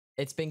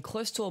It's been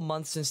close to a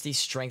month since these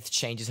strength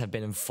changes have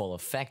been in full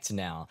effect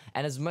now,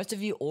 and as most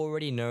of you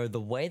already know,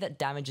 the way that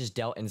damage is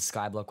dealt in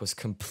Skyblock was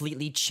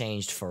completely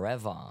changed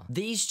forever.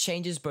 These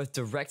changes both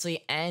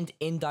directly and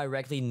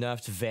indirectly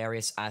nerfed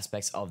various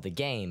aspects of the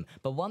game,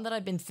 but one that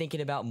I've been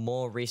thinking about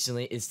more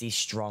recently is the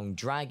Strong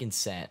Dragon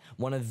set,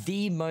 one of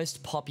the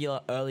most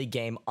popular early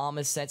game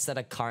armor sets that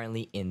are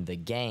currently in the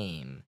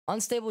game.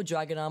 Unstable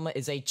Dragon Armor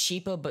is a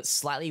cheaper but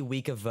slightly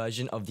weaker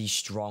version of the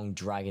Strong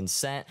Dragon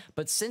set,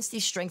 but since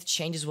these strength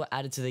changes were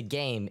added to the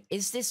game,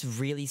 is this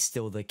really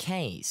still the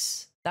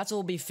case? That's what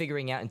we'll be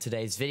figuring out in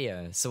today's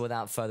video, so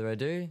without further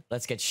ado,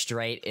 let's get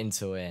straight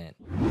into it.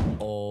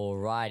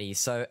 Alrighty,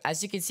 so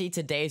as you can see,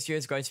 today's video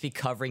is going to be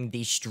covering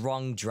the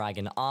Strong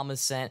Dragon Armor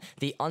set,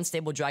 the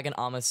Unstable Dragon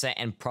Armor set,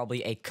 and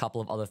probably a couple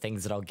of other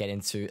things that I'll get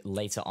into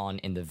later on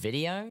in the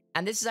video.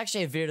 And this is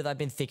actually a video that I've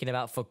been thinking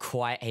about for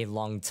quite a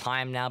long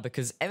time now,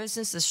 because ever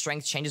since the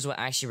strength changes were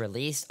actually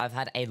released, I've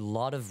had a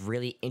lot of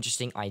really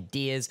interesting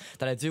ideas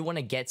that I do want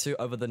to get to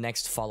over the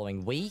next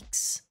following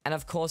weeks. And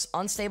of course,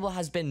 Unstable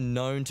has been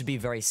known to be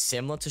very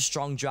similar to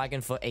Strong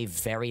Dragon for a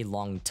very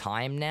long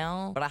time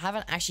now, but I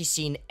haven't actually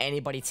seen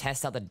anybody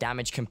test out the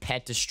damage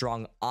compared to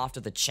Strong after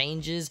the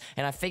changes,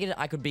 and I figured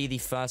I could be the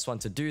first one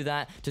to do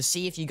that, to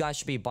see if you guys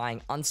should be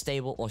buying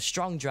Unstable or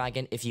Strong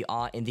Dragon if you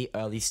are in the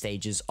early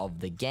stages of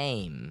the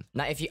game.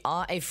 Now, if you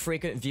are a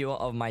frequent viewer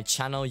of my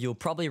channel, you'll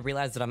probably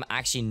realize that I'm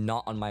actually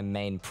not on my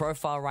main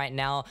profile right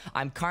now.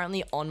 I'm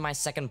currently on my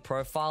second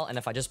profile, and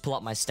if I just pull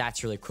up my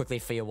stats really quickly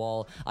for you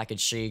all, I could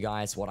show you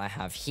guys what I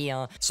have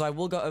here. So I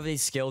will go over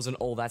these skills and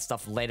all that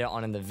stuff later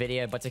on in the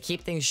video, but to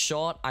keep things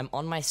short, I'm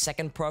on my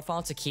second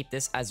profile to keep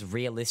this as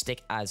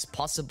realistic as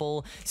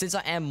possible, since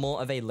I am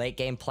more of a late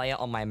game player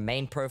on my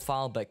main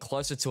profile but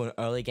closer to an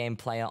early game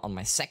player on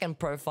my second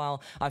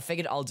profile. I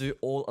figured I'll do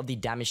all of the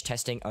damage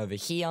testing over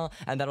here,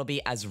 and that'll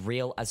be as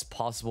real as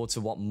possible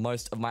to what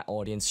most of my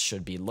audience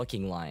should be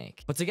looking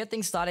like. But to get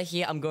things started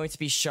here, I'm going to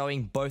be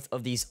showing both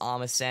of these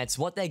armor sets,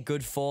 what they're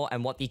good for,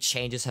 and what the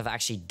changes have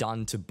actually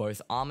done to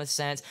both armor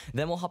sets.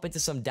 Then we'll hop into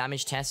some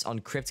damage tests on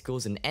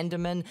Criticals and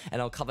Enderman,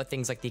 and I'll cover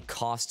things like the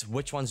cost,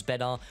 which one's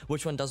better,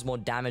 which one does more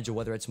damage, or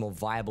whether it's more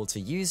viable to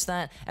use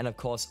that, and of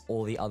course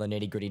all the other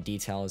nitty-gritty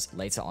details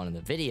later on in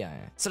the video.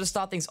 So to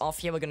start things off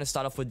here, we're going to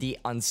start off with the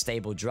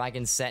Unstable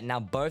Dragon set. Now,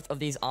 both of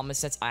these armor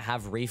sets I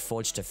have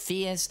reforged to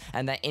Fierce,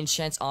 and their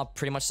enchants are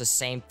pretty much the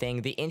same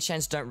thing. The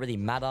enchants don't really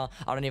matter.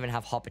 I don't even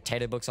have hot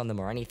potato books on them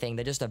or anything.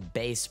 They're just a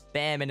base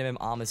bare minimum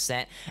armor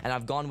set, and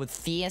I've gone with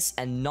Fierce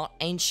and not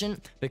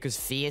Ancient because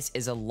Fierce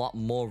is a lot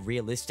more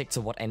realistic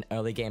to what an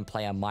early game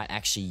player might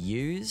actually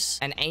use,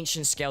 and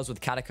Ancient scales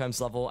with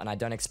Catacombs level, and I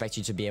don't expect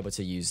you to be able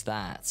to use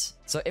that.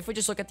 So if we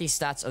just look at the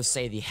stats of,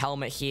 say, the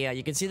helmet here,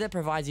 you can see that it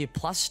provides you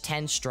plus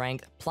 10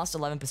 strength, plus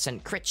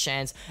 11% crit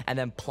chance, and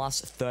then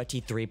plus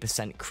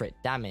 33% crit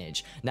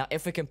damage. Now,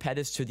 if we compare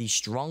this to the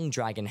Strong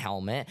Dragon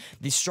helmet,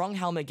 the Strong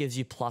helmet gives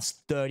you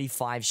plus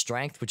 35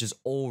 strength, which is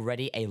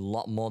already a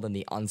lot more than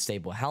the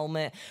Unstable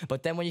helmet.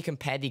 But then when you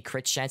compare the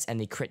crit chance and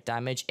the crit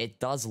damage, it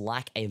does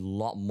lack a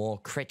lot more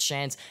crit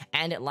chance,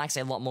 and it lacks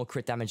a lot more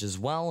crit damage as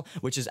well,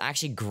 which is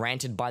actually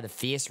granted by the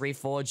Fierce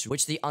Reforge,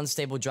 which the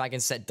Unstable Dragon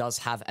set does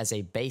have as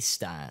a base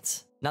stat.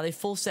 Now, the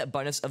full set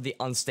bonus of the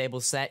Unstable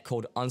set,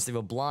 called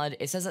Unstable Blood,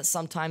 it says that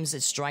sometimes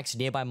it strikes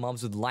nearby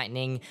mobs with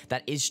lightning.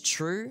 That is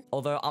true,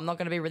 although I'm not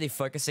going to be really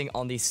focusing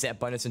on the set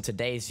bonus in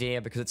today's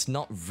video because it's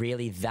not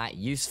really that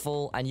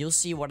useful, and you'll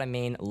see what I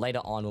mean later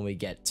on when we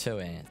get to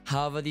it.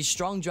 However, the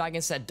Strong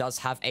Dragon set does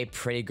have a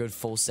pretty good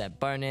full set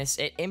bonus.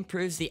 It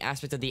improves the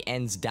aspect of the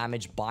end's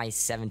damage by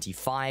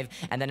 75,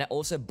 and then it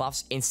also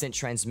buffs instant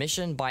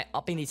transmission by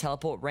upping the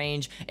teleport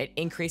range. It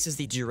increases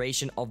the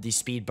duration of the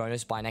speed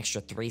bonus by an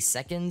extra 3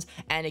 seconds,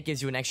 and it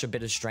gives you an extra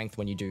bit of strength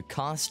when you do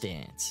cast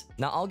it.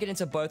 Now, I'll get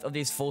into both of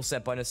these full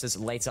set bonuses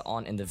later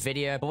on in the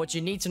video, but what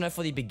you need to know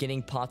for the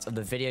beginning parts of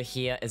the video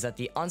here is that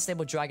the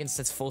Unstable Dragon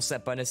set's full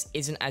set bonus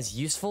isn't as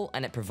useful,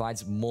 and it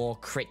provides more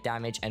crit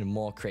damage and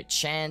more crit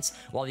chance,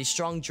 while the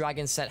Strong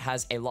Dragon set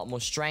has a lot more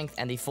strength,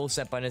 and the full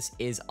set bonus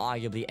is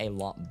arguably a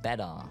lot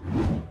better.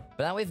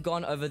 But now we've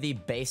gone over the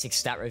basic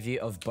stat review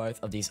of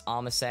both of these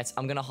armor sets,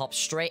 I'm going to hop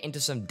straight into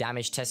some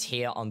damage tests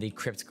here on the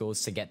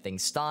Criticals to get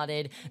things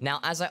started. Now,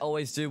 as I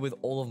always do with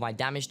all of my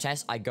damage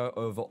tests, I go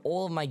over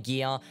all of my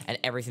gear and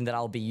everything that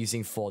I'll be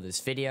using for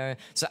this video.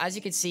 So as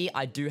you can see,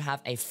 I do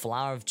have a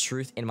Flower of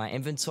Truth in my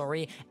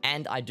inventory,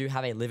 and I do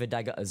have a Liver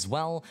Dagger as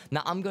well.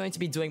 Now, I'm going to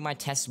be doing my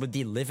tests with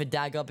the Liver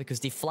Dagger because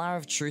the Flower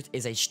of Truth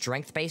is a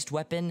strength-based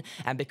weapon,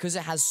 and because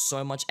it has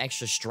so much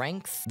extra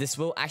strength, this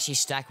will actually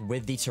stack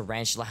with the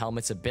Tarantula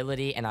Helmet's ability,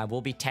 and I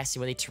will be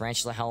testing with the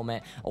Tarantula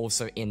Helmet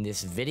also in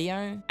this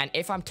video. And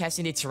if I'm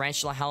testing the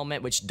Tarantula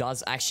Helmet, which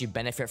does actually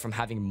benefit from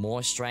having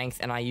more strength,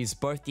 and I use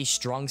both the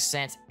Strong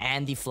set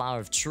and the Flower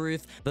of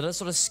Truth, that does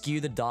sort of skew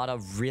the data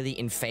really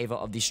in favor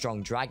of the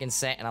Strong Dragon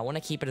set, and I want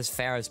to keep it as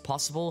fair as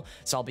possible,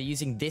 so I'll be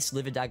using this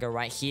Liver Dagger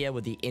right here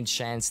with the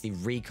enchants, the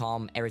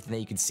recom, everything that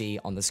you can see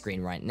on the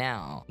screen right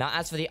now. Now,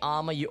 as for the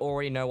armor, you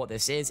already know what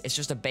this is. It's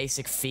just a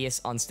basic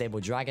Fierce Unstable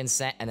Dragon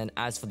set, and then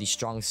as for the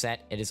Strong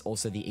set, it is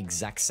also the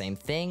exact same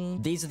thing.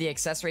 facing. These are the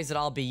accessories that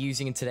I'll be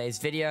using in today's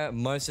video.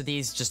 Most of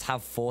these just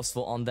have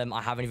forceful on them.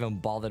 I haven't even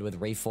bothered with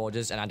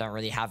reforges, and I don't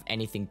really have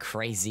anything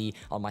crazy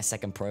on my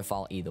second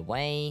profile either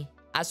way.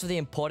 As for the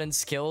important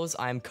skills,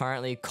 I am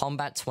currently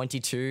Combat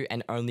 22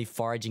 and only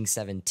Foraging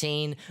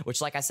 17,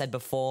 which like I said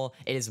before,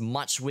 it is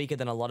much weaker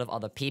than a lot of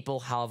other people.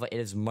 However, it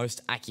is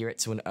most accurate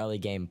to an early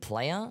game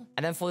player.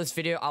 And then for this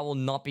video, I will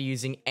not be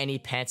using any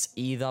pets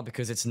either,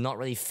 because it's not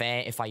really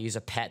fair if I use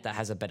a pet that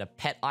has a better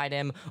pet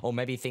item, or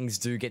maybe things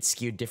do get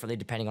skewed differently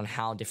depending on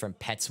how different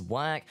pets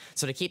work.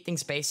 So to keep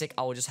things basic,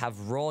 I will just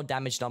have raw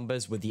damage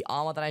numbers with the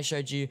armor that I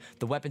showed you,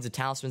 the weapons and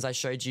talismans I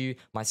showed you,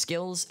 my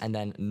skills, and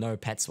then no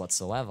pets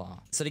whatsoever.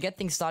 So to get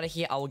things started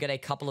here, I will get a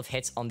couple of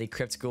hits on the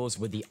crypt ghouls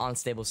with the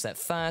unstable set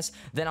first,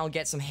 then I'll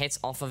get some hits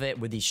off of it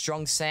with the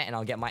strong set, and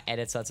I'll get my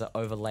editor to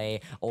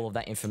overlay all of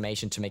that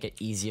information to make it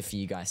easier for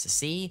you guys to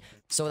see.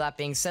 So with that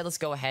being said, let's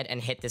go ahead and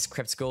hit this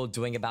crypt ghoul,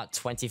 doing about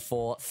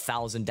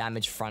 24,000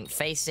 damage front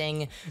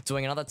facing,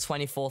 doing another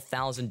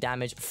 24,000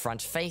 damage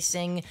front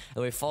facing,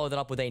 and we followed it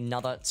up with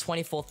another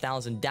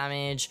 24,000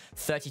 damage,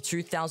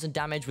 32,000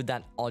 damage with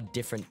that odd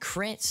different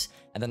crit,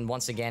 and then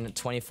once again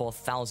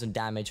 24,000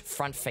 damage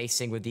front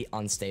facing with the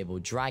unstable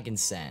dragon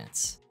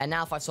set. And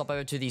now if I swap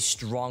over to the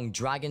strong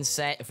dragon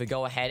set, if we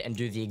go ahead and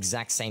do the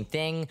exact same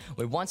thing,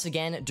 we once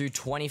again do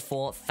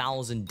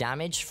 24,000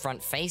 damage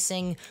front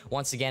facing,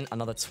 once again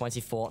another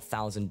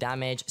 24,000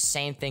 damage,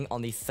 same thing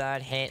on the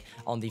third hit,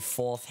 on the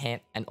fourth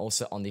hit, and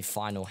also on the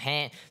final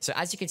hit. So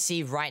as you can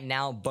see right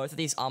now, both of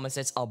these armor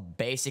sets are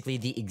basically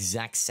the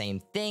exact same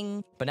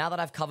thing. But now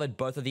that I've covered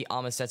both of the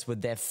armor sets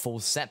with their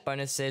full set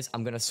bonuses,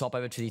 I'm going to swap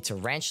over to the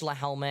tarantula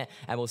helmet,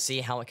 and we'll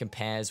see how it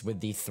compares with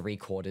the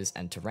 3/4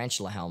 and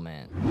tarantula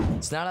helmet.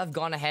 So now that I've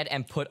gone ahead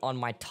and put on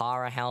my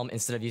Tara helm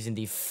instead of using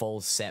the full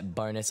set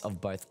bonus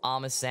of both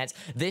armor sets,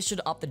 this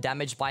should up the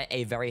damage by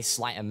a very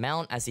slight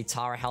amount, as the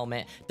Tara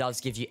helmet does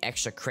give you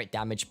extra crit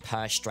damage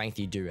per strength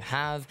you do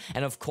have,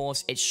 and of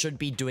course it should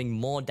be doing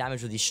more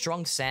damage with the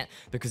strong set,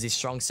 because the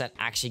strong set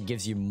actually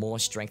gives you more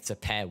strength to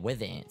pair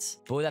with it.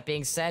 But with that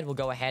being said, we'll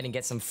go ahead and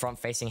get some front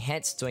facing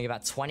hits, doing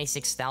about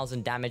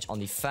 26,000 damage on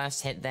the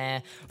first hit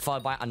there,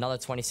 followed by another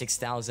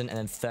 26,000 and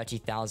then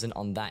 30,000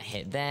 on that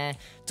hit there,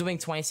 doing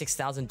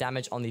 26,000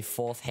 damage on the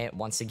fourth hit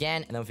once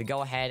again, and then if we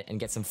go ahead and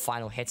get some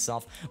final hits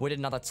off, we did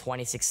another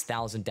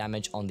 26,000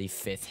 damage on the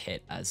fifth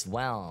hit as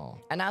well.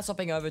 And now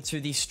swapping over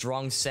to the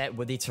strong set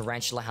with the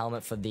tarantula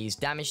helmet for these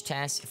damage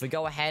tests, if we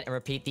go ahead and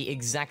repeat the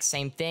exact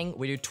same thing,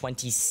 we do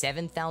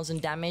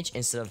 27,000 damage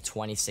instead of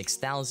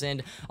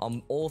 26,000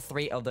 on all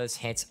three of those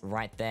hits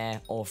right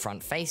there, all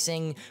front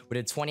facing. We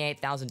did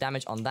 28,000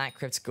 damage on that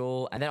crypt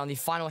ghoul, and then on the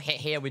final hit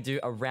here, we do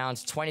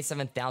around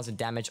 27,000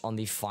 damage on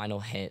the final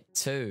hit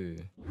too.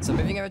 So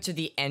moving over to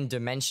the end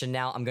dimension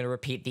now, I'm going to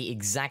repeat the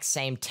exact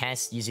same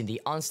test using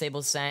the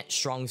unstable set,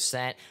 strong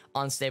set,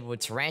 unstable with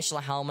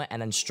tarantula helmet,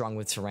 and then strong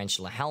with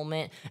tarantula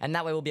helmet, and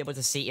that way we'll be able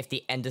to see if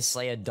the Ender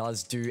Slayer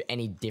does do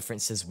any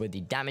differences with the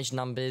damage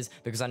numbers,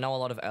 because I know a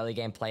lot of early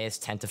game players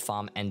tend to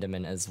farm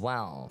Enderman as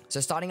well. So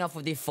starting off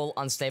with the full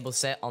unstable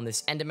set on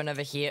this Enderman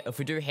over here, if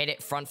we do hit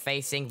it front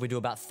facing, we do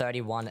about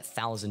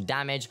 31,000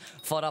 damage,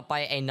 followed up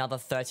by another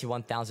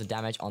 31,000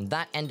 damage on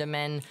that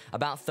Enderman,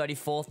 about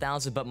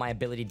 34,000, but my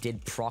ability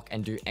did proc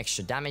and do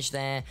extra damage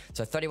there,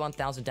 so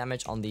 31,000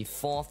 damage on the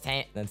fourth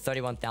hit, then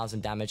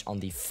 31,000 damage on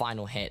the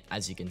final hit,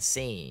 as you can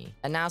see.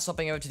 And now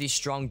swapping over to the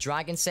strong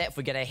dragon set, if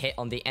we get a hit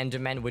on the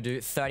Enderman, we do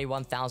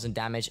 31,000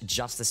 damage,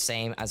 just the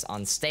same as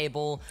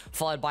unstable,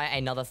 followed by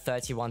another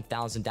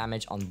 31,000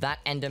 damage on that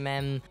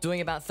Enderman,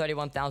 doing about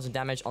 31,000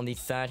 damage on the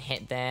third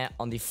hit there,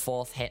 on the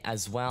fourth hit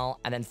as well,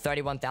 and then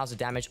 31,000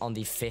 damage on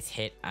the fifth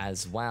hit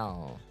as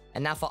well.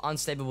 And now for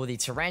unstable with the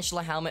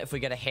tarantula helmet, if we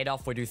get a hit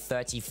off, we do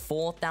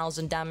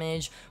 34,000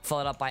 damage,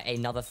 followed up by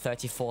another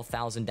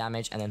 34,000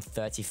 damage, and then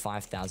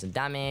 35,000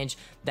 damage,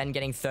 then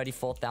getting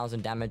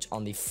 34,000 damage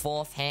on the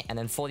fourth hit, and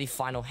then for the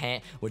final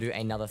hit, we'll do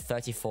another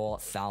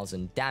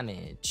 34,000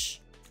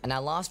 damage. And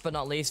now last but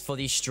not least, for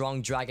the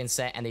strong dragon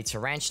set and the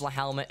tarantula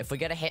helmet, if we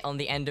get a hit on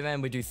the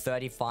Enderman, we do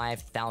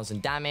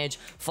 35,000 damage,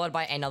 followed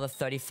by another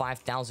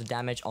 35,000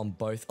 damage on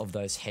both of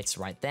those hits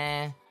right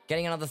there.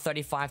 Getting another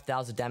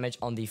 35,000 damage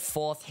on the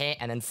fourth hit,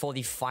 and then for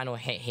the final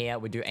hit here,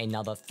 we do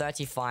another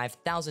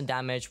 35,000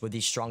 damage with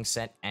the strong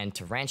set and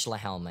tarantula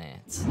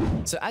helmet.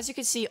 So as you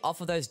can see off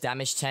of those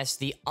damage tests,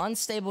 the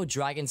unstable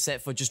dragon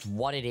set, for just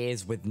what it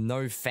is, with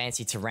no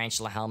fancy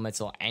tarantula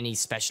helmets or any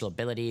special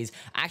abilities,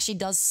 actually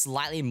does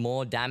slightly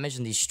more damage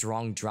than the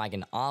strong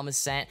dragon armor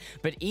set,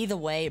 but either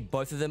way,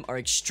 both of them are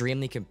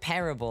extremely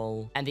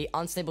comparable, and the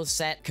unstable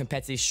set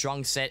compared to the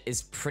strong set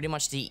is pretty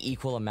much the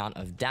equal amount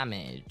of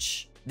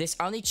damage. This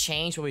only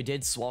changed when we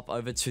did swap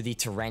over to the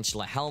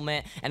tarantula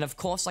helmet, and of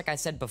course, like I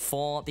said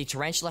before, the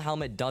tarantula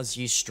helmet does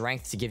use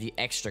strength to give you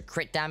extra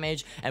crit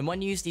damage, and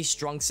when you use the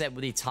strong set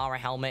with the Tara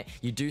helmet,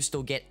 you do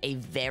still get a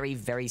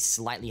very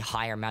slightly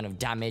higher amount of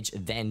damage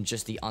than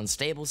just the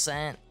unstable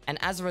set. And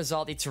as a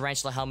result, the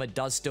tarantula helmet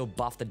does still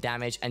buff the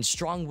damage, and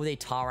strong with a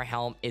Tara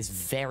helm is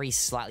very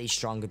slightly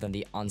stronger than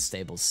the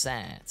unstable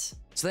set.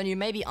 So then you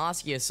may be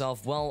asking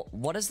yourself, well,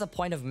 what is the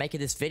point of making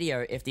this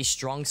video if the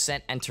strong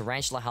set and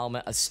tarantula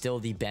helmet are still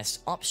the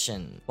best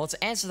option? Well,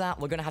 to answer that,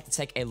 we're going to have to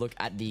take a look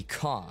at the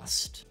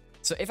cost.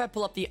 So if I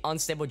pull up the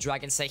Unstable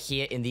Dragon set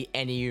here in the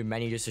NEU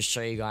menu just to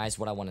show you guys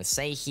what I want to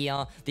say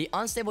here, the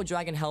Unstable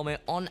Dragon helmet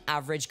on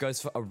average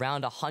goes for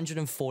around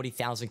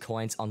 140,000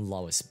 coins on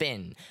lowest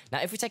bin.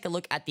 Now if we take a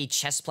look at the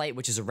chest plate,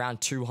 which is around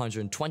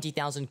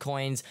 220,000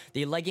 coins,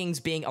 the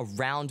leggings being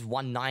around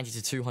 190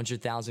 to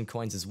 200,000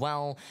 coins as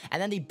well, and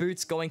then the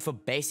boots going for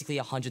basically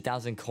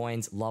 100,000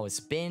 coins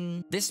lowest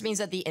bin. This means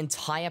that the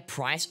entire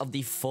price of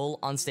the full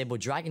Unstable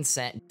Dragon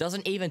set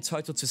doesn't even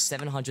total to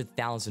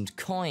 700,000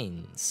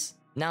 coins.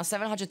 Now,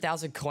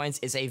 700,000 coins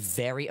is a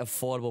very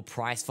affordable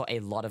price for a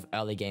lot of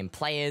early game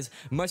players.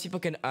 Most people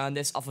can earn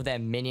this off of their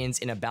minions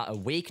in about a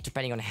week,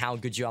 depending on how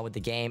good you are with the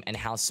game and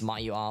how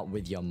smart you are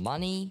with your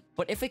money.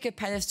 But if we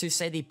compare this to,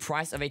 say, the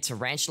price of a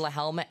Tarantula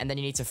helmet, and then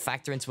you need to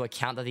factor into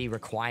account that the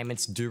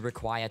requirements do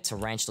require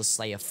Tarantula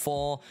Slayer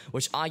 4,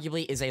 which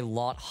arguably is a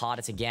lot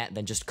harder to get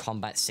than just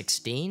Combat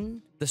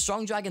 16. The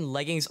Strong Dragon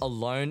leggings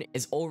alone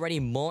is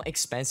already more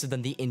expensive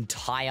than the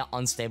entire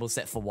Unstable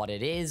set for what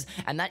it is,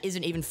 and that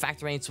isn't even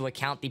factoring into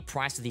account the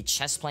price of the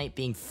chest plate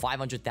being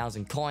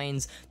 500,000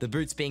 coins, the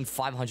boots being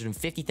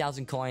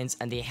 550,000 coins,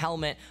 and the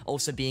helmet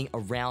also being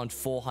around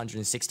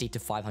 460 to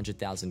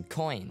 500,000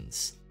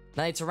 coins.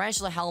 Now, the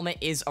Tarantula helmet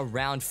is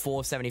around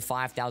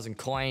 475,000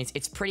 coins.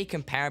 It's pretty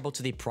comparable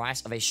to the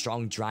price of a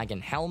Strong Dragon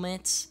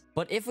helmet.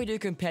 But if we do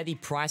compare the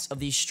price of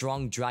the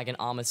Strong Dragon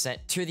armor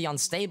set to the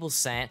Unstable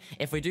set,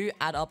 if we do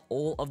add up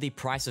all of the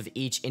price of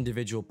each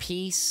individual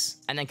piece,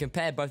 and then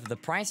compare both of the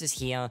prices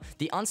here,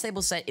 the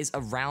Unstable set is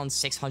around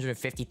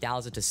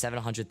 650,000 to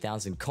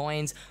 700,000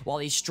 coins, while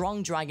the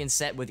Strong Dragon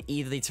set with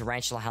either the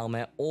Tarantula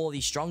helmet or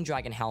the Strong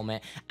Dragon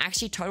helmet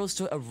actually totals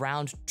to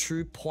around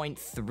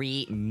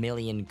 2.3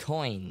 million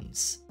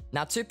coins.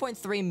 Now,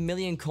 2.3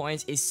 million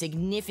coins is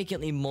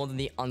significantly more than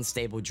the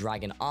Unstable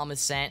Dragon armor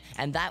set,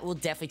 and that will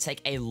definitely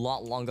take a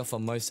lot longer for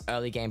most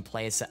early game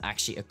players to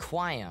actually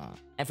acquire.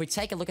 If we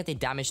take a look at the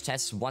damage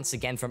tests once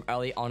again from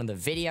early on in the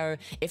video,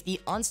 if the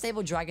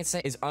Unstable Dragon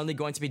set is only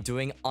going to be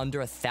doing under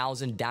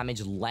 1,000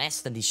 damage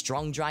less than the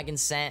Strong Dragon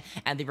set,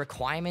 and the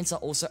requirements are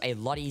also a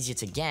lot easier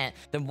to get,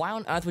 then why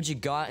on earth would you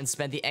go out and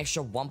spend the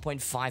extra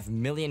 1.5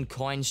 million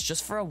coins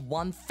just for a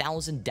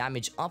 1,000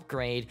 damage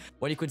upgrade,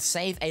 when you could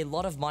save a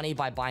lot of money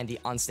by buying the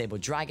Unstable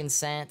Dragon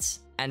set,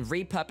 and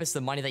repurpose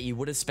the money that you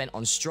would have spent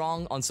on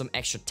Strong on some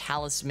extra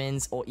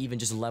talismans or even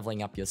just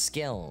leveling up your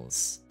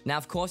skills? Now,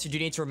 of course, you do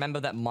need to remember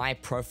that my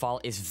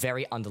profile is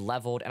very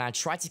underleveled, and I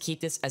try to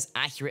keep this as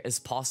accurate as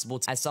possible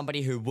as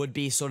somebody who would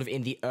be sort of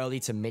in the early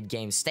to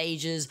mid-game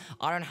stages.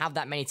 I don't have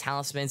that many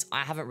talismans.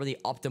 I haven't really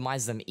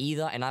optimized them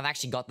either, and I've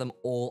actually got them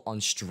all on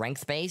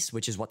strength base,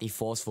 which is what the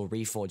Forceful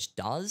Reforged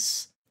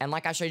does. And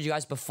like I showed you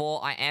guys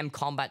before, I am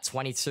Combat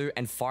 22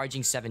 and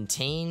Foraging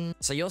 17.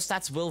 So your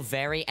stats will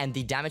vary, and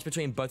the damage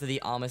between both of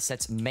the armor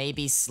sets may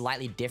be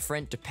slightly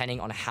different depending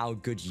on how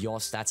good your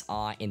stats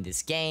are in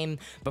this game.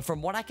 But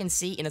from what I can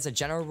see, and as a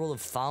general rule of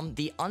thumb,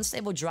 the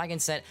Unstable Dragon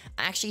set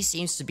actually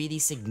seems to be the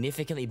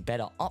significantly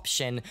better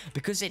option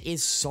because it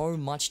is so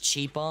much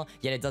cheaper,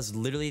 yet it does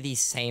literally the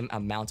same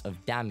amount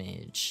of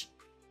damage.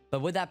 But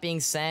with that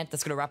being said,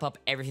 that's going to wrap up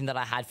everything that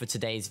I had for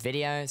today's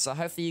video. So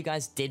hopefully you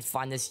guys did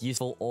find this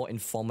useful or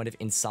informative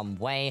in some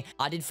way.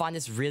 I did find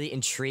this really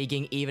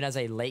intriguing even as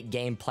a late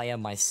game player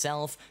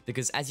myself,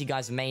 because as you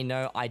guys may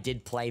know, I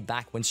did play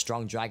back when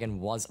Strong Dragon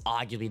was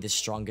arguably the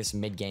strongest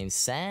mid-game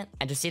set.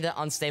 And to see that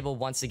Unstable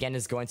once again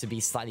is going to be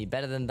slightly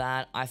better than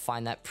that, I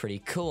find that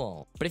pretty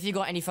cool. But if you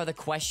got any further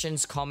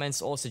questions,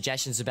 comments, or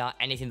suggestions about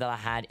anything that I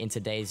had in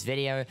today's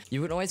video,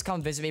 you can always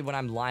come visit me when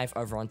I'm live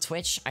over on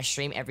Twitch. I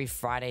stream every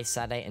Friday,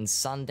 Saturday, and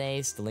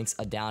Sundays. The links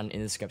are down in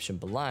the description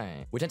below.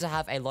 We tend to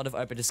have a lot of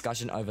open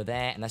discussion over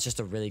there, and that's just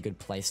a really good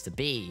place to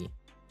be.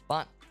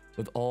 But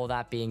with all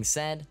that being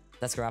said,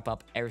 that's gonna wrap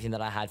up everything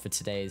that I had for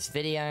today's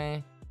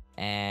video.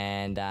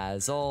 And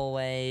as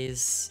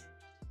always,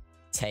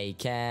 take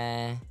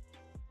care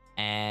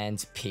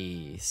and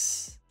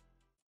peace.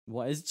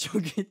 Why is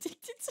Jug addicted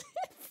to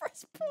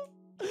press pump?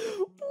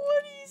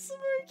 What are you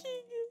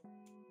smoking?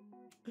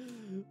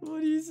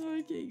 What are you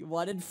smoking?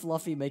 Why did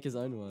Fluffy make his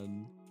own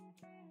one?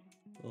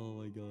 Oh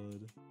my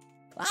god.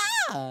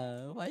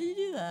 Ah! Why did you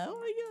do that? Oh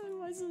my god.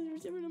 Why is it...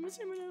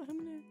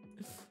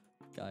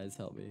 Guys,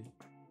 help me.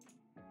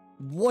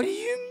 What do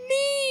you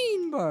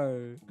mean,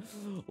 bro?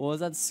 What was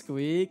that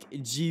squeak?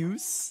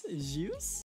 Juice? Juice?